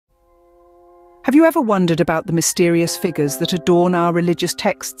Have you ever wondered about the mysterious figures that adorn our religious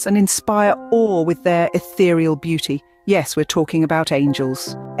texts and inspire awe with their ethereal beauty? Yes, we're talking about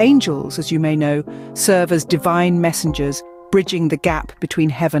angels. Angels, as you may know, serve as divine messengers, bridging the gap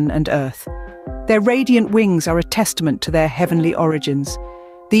between heaven and earth. Their radiant wings are a testament to their heavenly origins.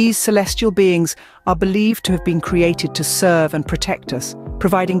 These celestial beings are believed to have been created to serve and protect us,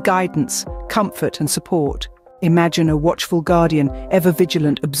 providing guidance, comfort and support. Imagine a watchful guardian, ever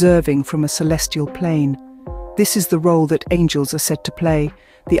vigilant, observing from a celestial plane. This is the role that angels are said to play.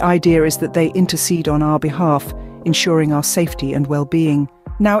 The idea is that they intercede on our behalf, ensuring our safety and well-being.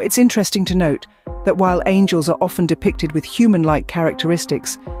 Now, it's interesting to note that while angels are often depicted with human-like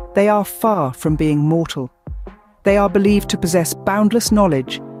characteristics, they are far from being mortal. They are believed to possess boundless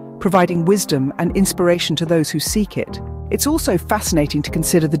knowledge, providing wisdom and inspiration to those who seek it. It's also fascinating to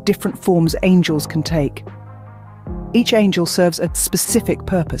consider the different forms angels can take. Each angel serves a specific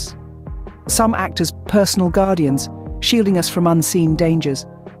purpose. Some act as personal guardians, shielding us from unseen dangers.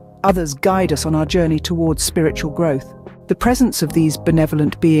 Others guide us on our journey towards spiritual growth. The presence of these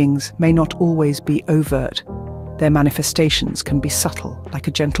benevolent beings may not always be overt. Their manifestations can be subtle, like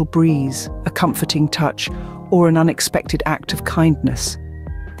a gentle breeze, a comforting touch, or an unexpected act of kindness.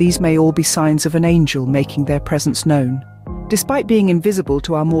 These may all be signs of an angel making their presence known. Despite being invisible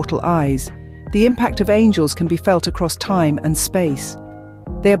to our mortal eyes, the impact of angels can be felt across time and space.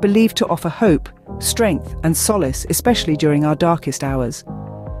 They are believed to offer hope, strength, and solace, especially during our darkest hours.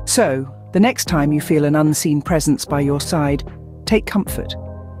 So, the next time you feel an unseen presence by your side, take comfort.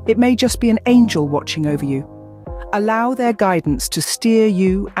 It may just be an angel watching over you. Allow their guidance to steer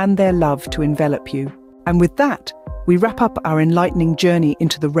you and their love to envelop you. And with that, we wrap up our enlightening journey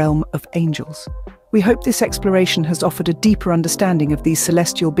into the realm of angels. We hope this exploration has offered a deeper understanding of these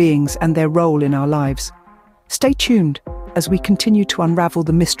celestial beings and their role in our lives. Stay tuned as we continue to unravel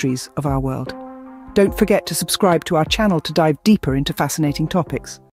the mysteries of our world. Don't forget to subscribe to our channel to dive deeper into fascinating topics.